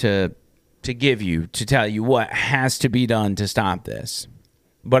to give you, to tell you what has to be done to stop this.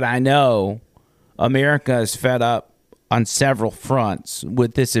 But I know America is fed up on several fronts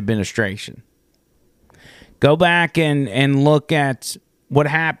with this administration. Go back and look at what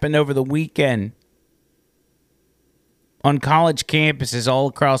happened over the weekend on college campuses all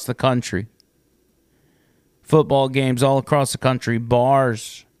across the country. Football games all across the country,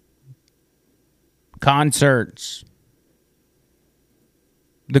 bars, concerts,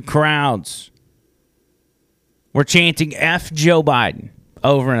 the crowds were chanting F Joe Biden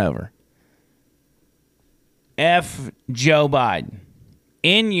over and over. F Joe Biden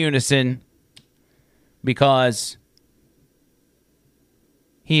in unison because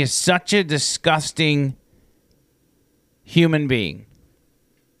he is such a disgusting human being.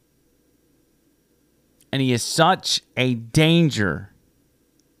 And he is such a danger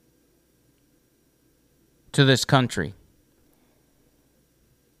to this country.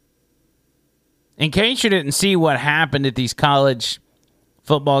 In case you didn't see what happened at these college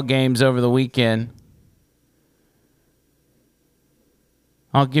football games over the weekend,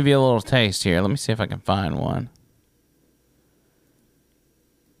 I'll give you a little taste here. Let me see if I can find one.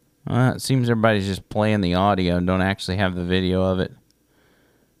 Well, it seems everybody's just playing the audio and don't actually have the video of it.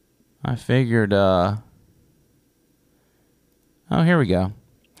 I figured, oh, here we go.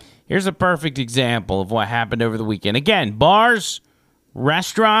 Here's a perfect example of what happened over the weekend. Again, bars,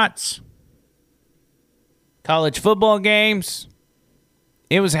 restaurants, college football games,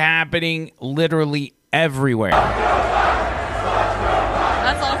 It was happening literally everywhere. That's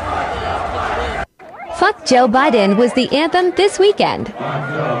all for the Fuck Joe Biden was the anthem this weekend. Fuck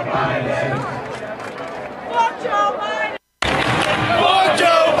Joe Biden! Fuck Joe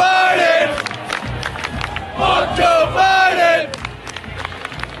Biden! Fuck Joe Biden!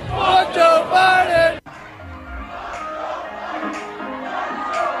 Fuck Joe Biden!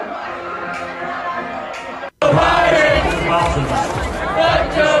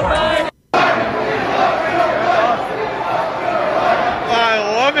 I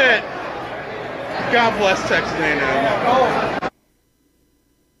love it. God bless Texas A&M.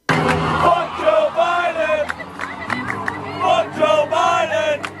 Fuck Joe Biden! Fuck Joe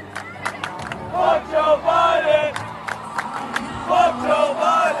Biden! Fuck Joe Biden! Fuck Joe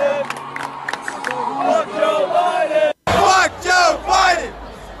Biden! Fuck Joe Biden! Fuck Joe Biden!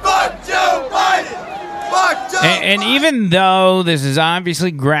 Fuck Joe Biden! Fuck Joe And even though this is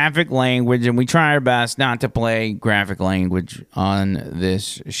obviously graphic language, and we try our best not to play graphic language on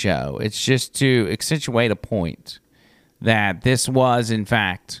this show, it's just to accentuate a point that this was, in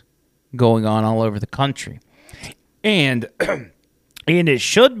fact, going on all over the country. And, and it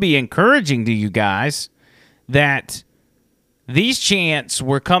should be encouraging to you guys that these chants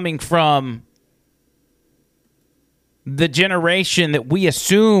were coming from the generation that we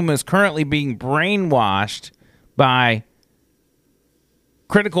assume is currently being brainwashed by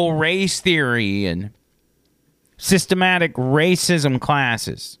critical race theory and systematic racism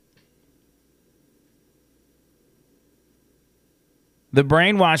classes. The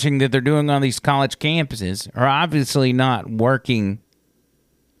brainwashing that they're doing on these college campuses are obviously not working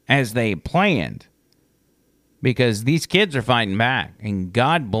as they planned, because these kids are fighting back, and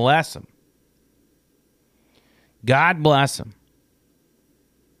God bless them. God bless them.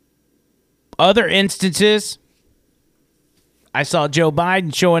 Other instances, I saw Joe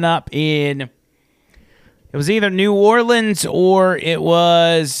Biden showing up in, it was either New Orleans or it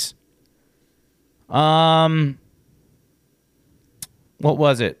was, what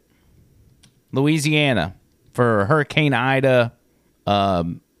was it? Louisiana for Hurricane Ida,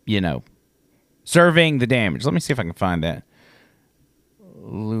 surveying the damage. Let me see if I can find that.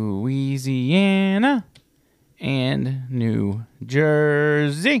 Louisiana and New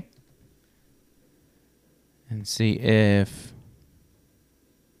Jersey. And see if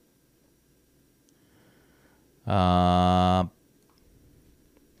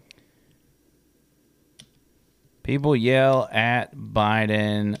people yell at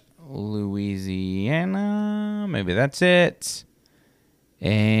Biden, Louisiana. Maybe that's it.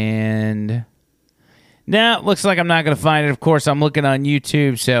 And now it looks like I'm not going to find it. Of course, I'm looking on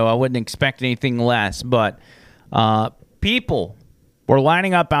YouTube, so I wouldn't expect anything less. But people were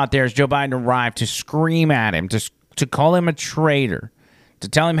lining up out there as Joe Biden arrived to scream at him, to call him a traitor, to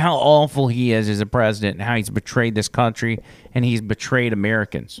tell him how awful he is as a president and how he's betrayed this country and he's betrayed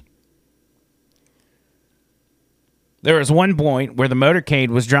Americans. There was one point where the motorcade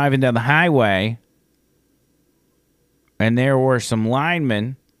was driving down the highway and there were some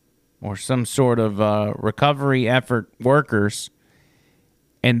linemen or some sort of recovery effort workers,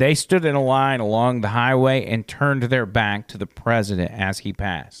 and they stood in a line along the highway and turned their back to the president as he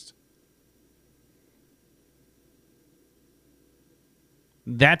passed.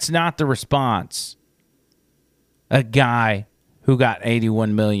 That's not the response a guy who got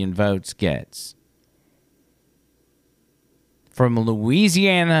 81 million votes gets. From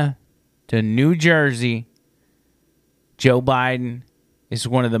Louisiana to New Jersey, Joe Biden is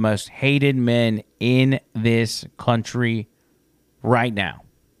one of the most hated men in this country right now.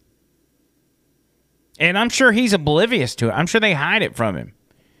 And I'm sure he's oblivious to it. I'm sure they hide it from him,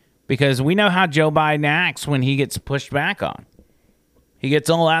 because we know how Joe Biden acts when he gets pushed back on. He gets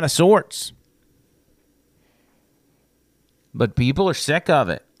all out of sorts. But people are sick of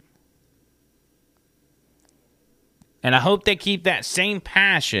it. And I hope they keep that same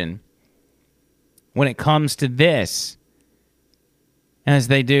passion when it comes to this as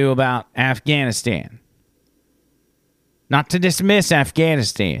they do about Afghanistan. Not to dismiss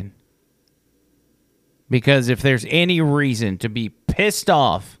Afghanistan, because if there's any reason to be pissed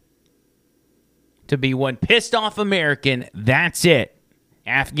off, to be one pissed off American, that's it.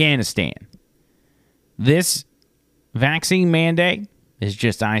 Afghanistan. This vaccine mandate is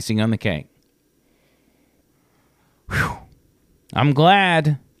just icing on the cake. Whew. I'm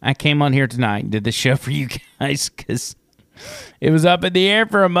glad I came on here tonight and did this show for you guys, because it was up in the air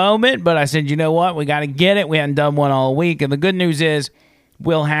for a moment, but I said, you know what? We got to get it. We hadn't done one all week, and the good news is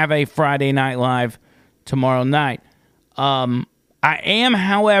we'll have a Friday Night Live tomorrow night. I am,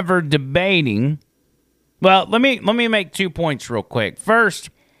 however, debating Well, let me make 2 points real quick.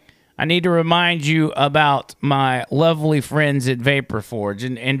 First, I need to remind you about my lovely friends at Vapor Forge.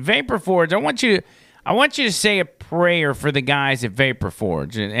 And Vapor Forge, I want you to say a prayer for the guys at Vapor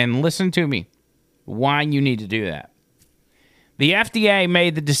Forge. And listen to me why you need to do that. The FDA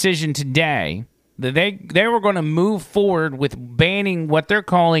made the decision today that they were going to move forward with banning what they're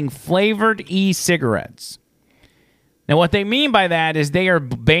calling flavored e-cigarettes. Now, what they mean by that is they are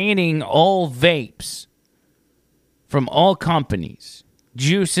banning all vapes from all companies,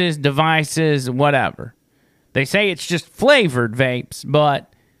 juices, devices, whatever. They say it's just flavored vapes,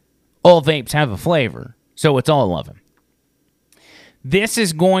 but all vapes have a flavor, so it's all of them. This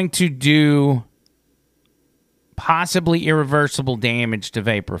is going to do possibly irreversible damage to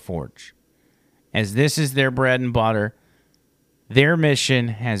Vapor Forge, as this is their bread and butter. Their mission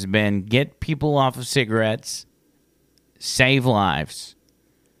has been get people off of cigarettes, save lives,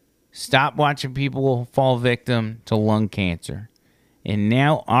 stop watching people fall victim to lung cancer. And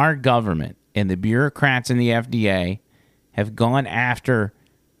now our government and the bureaucrats in the FDA have gone after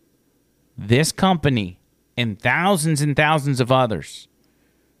this company and thousands of others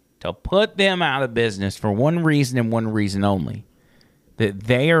to put them out of business for one reason and one reason only: that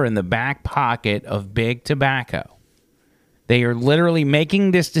they are in the back pocket of big tobacco. They are literally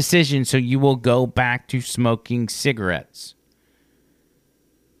making this decision so you will go back to smoking cigarettes.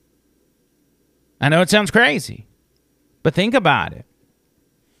 I know it sounds crazy, but think about it.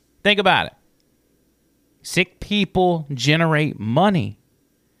 Think about it. Sick people generate money.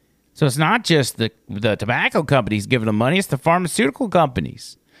 So it's not just the tobacco companies giving them money, it's the pharmaceutical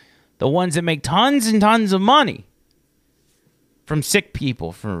companies. The ones that make tons and tons of money from sick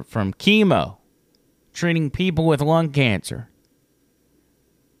people, from chemo, treating people with lung cancer.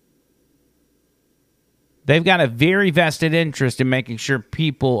 They've got a very vested interest in making sure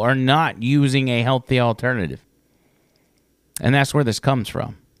people are not using a healthy alternative. And that's where this comes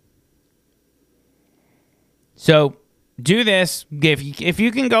from. So do this. If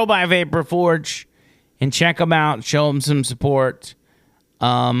you can go by Vapor Forge and check them out, show them some support,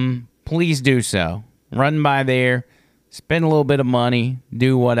 please do so. Run by there, spend a little bit of money,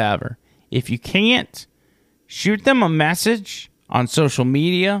 do whatever. If you can't, shoot them a message on social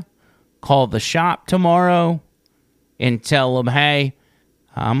media, call the shop tomorrow, and tell them, hey,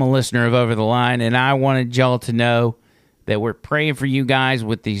 I'm a listener of Over the Line, and I wanted y'all to know that we're praying for you guys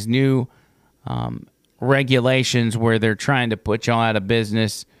with these new regulations where they're trying to put y'all out of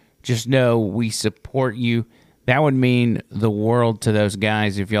business. Just know we support you. That would mean the world to those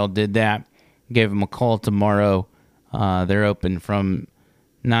guys if y'all did that. Give them a call tomorrow. They're open from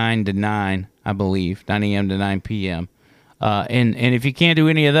 9 to 9, I believe, 9 a.m. to 9 p.m. And if you can't do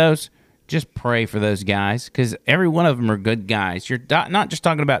any of those, just pray for those guys, because every one of them are good guys. You're not just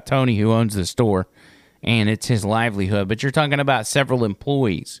talking about Tony, who owns the store, and it's his livelihood, but you're talking about several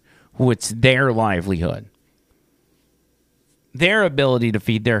employees who it's their livelihood. Their ability to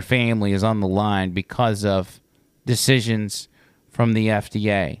feed their family is on the line because of decisions from the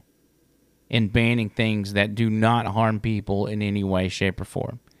FDA in banning things that do not harm people in any way, shape, or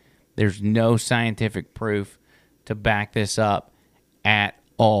form. There's no scientific proof to back this up at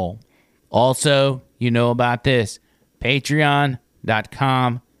all. Also, you know about this,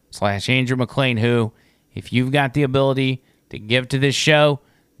 patreon.com/Andrew McLean Who. If you've got the ability to give to this show,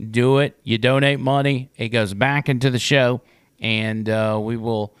 do it. You donate money, it goes back into the show, and we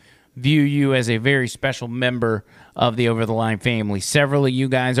will view you as a very special member of the Over the Line family. Several of you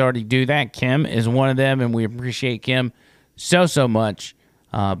guys already do that. Kim is one of them, and we appreciate Kim so much.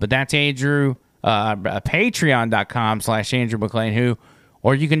 But that's Andrew, patreon.com/Andrew McLean Who,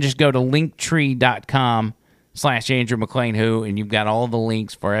 or you can just go to linktree.com/Andrew McLean Who, and you've got all the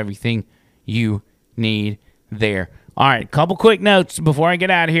links for everything you need there. All right, couple quick notes before I get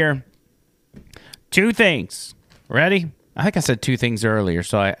out of here. Two things. Ready? I think I said two things earlier,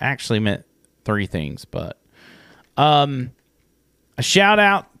 so I actually meant three things. But a shout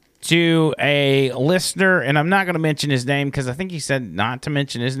out to a listener, and I'm not going to mention his name because I think he said not to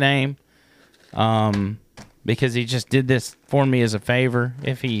mention his name, because he just did this for me as a favor.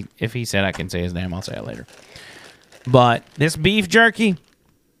 If he said I can say his name, I'll say it later. But this beef jerky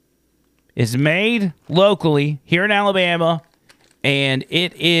is made locally here in Alabama, and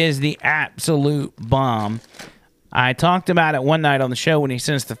it is the absolute bomb. I talked about it one night on the show when he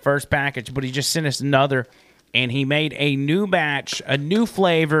sent us the first package, but he just sent us another, and he made a new batch, a new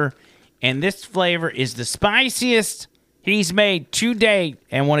flavor, and this flavor is the spiciest he's made to date.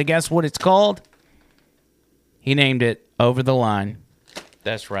 And want to guess what it's called? He named it Over the Line.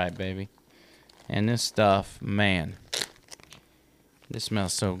 That's right, baby. And this stuff, man, this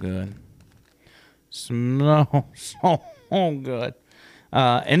smells so good. So good.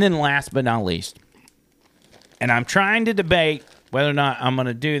 And then last but not least, and I'm trying to debate whether or not I'm going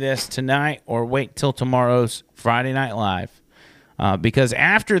to do this tonight or wait till tomorrow's Friday Night Live. Because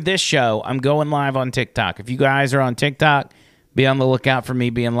after this show, I'm going live on TikTok. If you guys are on TikTok, be on the lookout for me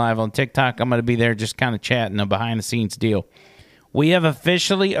being live on TikTok. I'm going to be there just kind of chatting a behind-the-scenes deal. We have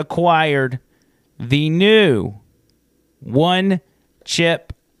officially acquired the new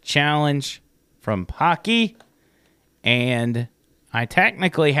one-chip challenge from Pocky, and I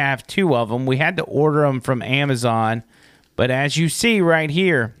technically have 2 of them. We had to order them from Amazon, but as you see right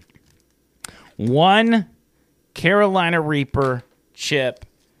here, one Carolina Reaper chip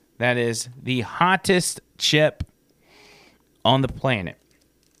that is the hottest chip on the planet.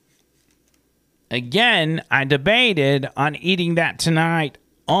 Again, I debated on eating that tonight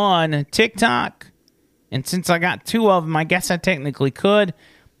on TikTok, and since I got 2 of them, I guess I technically could,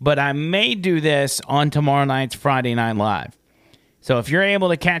 but I may do this on tomorrow night's Friday Night Live. So if you're able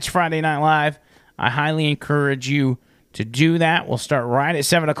to catch Friday Night Live, I highly encourage you to do that. We'll start right at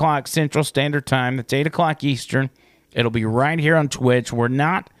 7 o'clock Central Standard Time. That's 8 o'clock Eastern. It'll be right here on Twitch. We're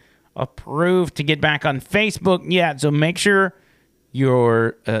not approved to get back on Facebook yet, so make sure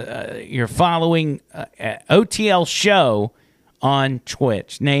you're following OTL Show on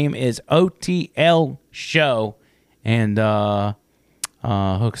Twitch. Name is OTL Show, and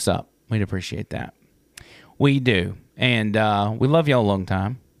hook us up. We'd appreciate that. We do. And we love y'all a long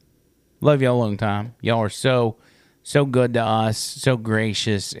time. Love y'all a long time. Y'all are so good to us, so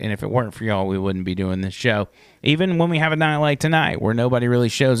gracious. And if it weren't for y'all, we wouldn't be doing this show. Even when we have a night like tonight where nobody really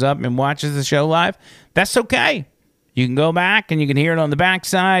shows up and watches the show live, that's okay. You can go back and you can hear it on the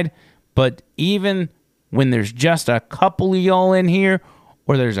backside. But even when there's just a couple of y'all in here,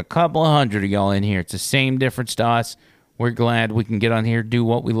 or there's a couple of hundred of y'all in here, it's the same difference to us. We're glad we can get on here, do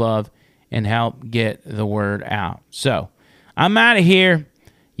what we love, and help get the word out. So, I'm out of here.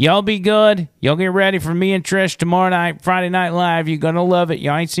 Y'all be good. Y'all get ready for me and Trish tomorrow night, Friday Night Live. You're going to love it.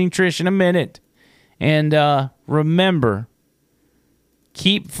 Y'all ain't seen Trish in a minute. And remember,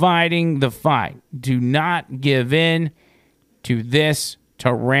 keep fighting the fight. Do not give in to this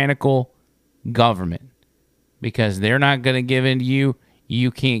tyrannical government, because they're not going to give in to you.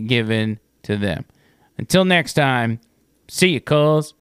 You can't give in to them. Until next time, see you, cuz.